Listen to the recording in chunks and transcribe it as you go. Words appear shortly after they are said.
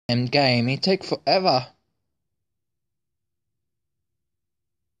Game, it take forever.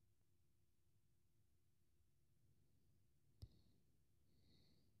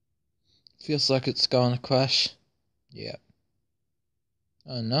 Feels like it's going to crash. Yeah.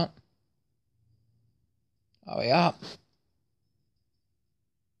 Oh no. Hurry up.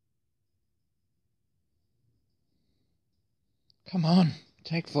 Come on,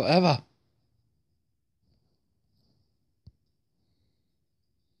 take forever.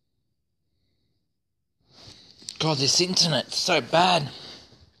 God, this internet's so bad.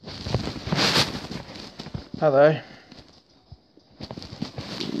 Hello.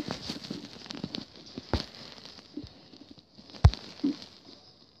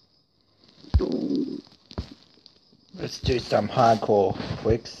 Let's do some hardcore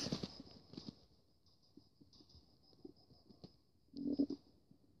quicks.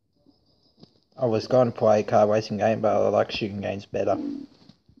 I was going to play a car racing game, but I like shooting games better.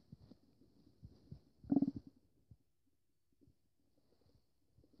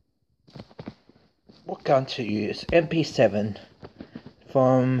 What gun to use? MP7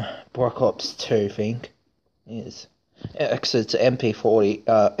 from Black Ops 2, I think. Yes. Actually, it's MP40,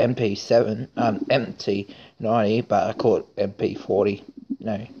 MP7, MT90, but I call it MP40.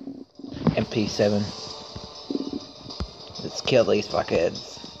 No, MP7. Let's kill these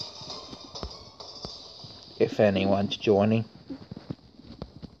fuckheads. If anyone's joining.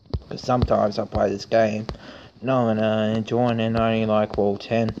 Because sometimes I play this game, no one joining, only like wall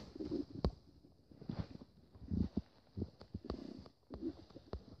 10.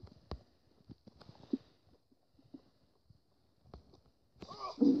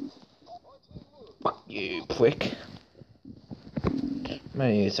 Fuck you, prick. I'm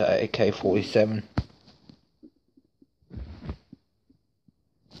gonna use a AK-47.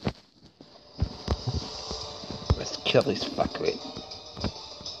 Let's kill this fuckwit.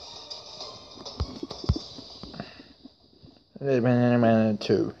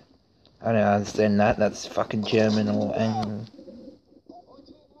 Two. I don't understand that. That's fucking German or Anglo.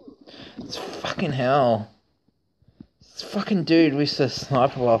 It's fucking hell. This fucking dude with the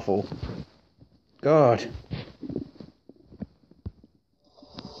sniper rifle. God.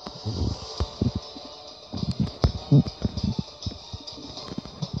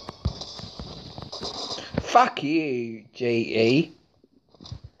 Fuck you, GE. You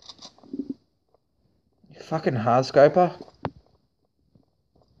fucking hardscoper.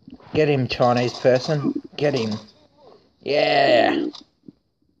 Get him, Chinese person. Get him. Yeah.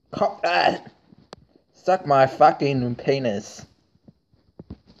 Cop that. Suck my fucking penis.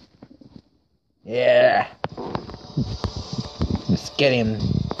 Yeah. Let's get him.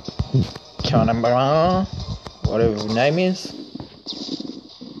 China, whatever his name is.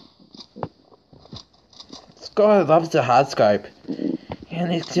 This guy loves the hardscope.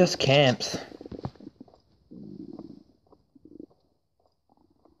 And it just camps.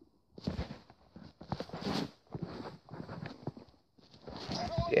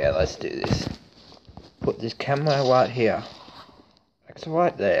 Yeah, let's do this. Put this camera right here. It's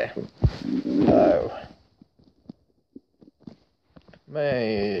right there. Oh.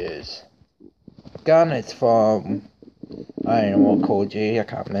 Maze. Gun, it's from, I don't know what Call of Duty, I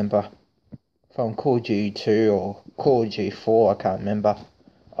can't remember. From Call of Duty 2 or Call of Duty 4, I can't remember.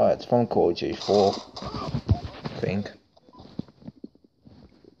 Oh, it's from Call of Duty 4, I think.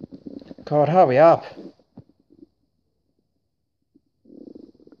 God, hurry up.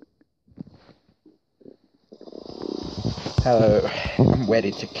 Hello, I'm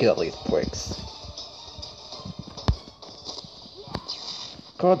ready to kill these pricks.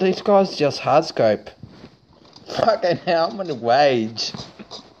 God, these guys just hardscope. Fucking hell, I'm gonna rage.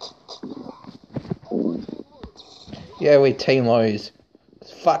 Yeah, we team lose.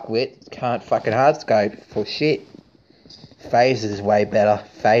 Fuckwit can't fucking hardscope for shit. Phase is way better.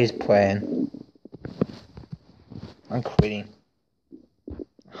 Phase plan. I'm quitting.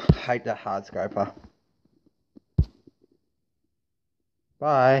 I hate the hardscoper.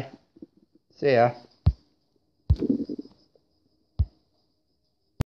 Bye. See ya.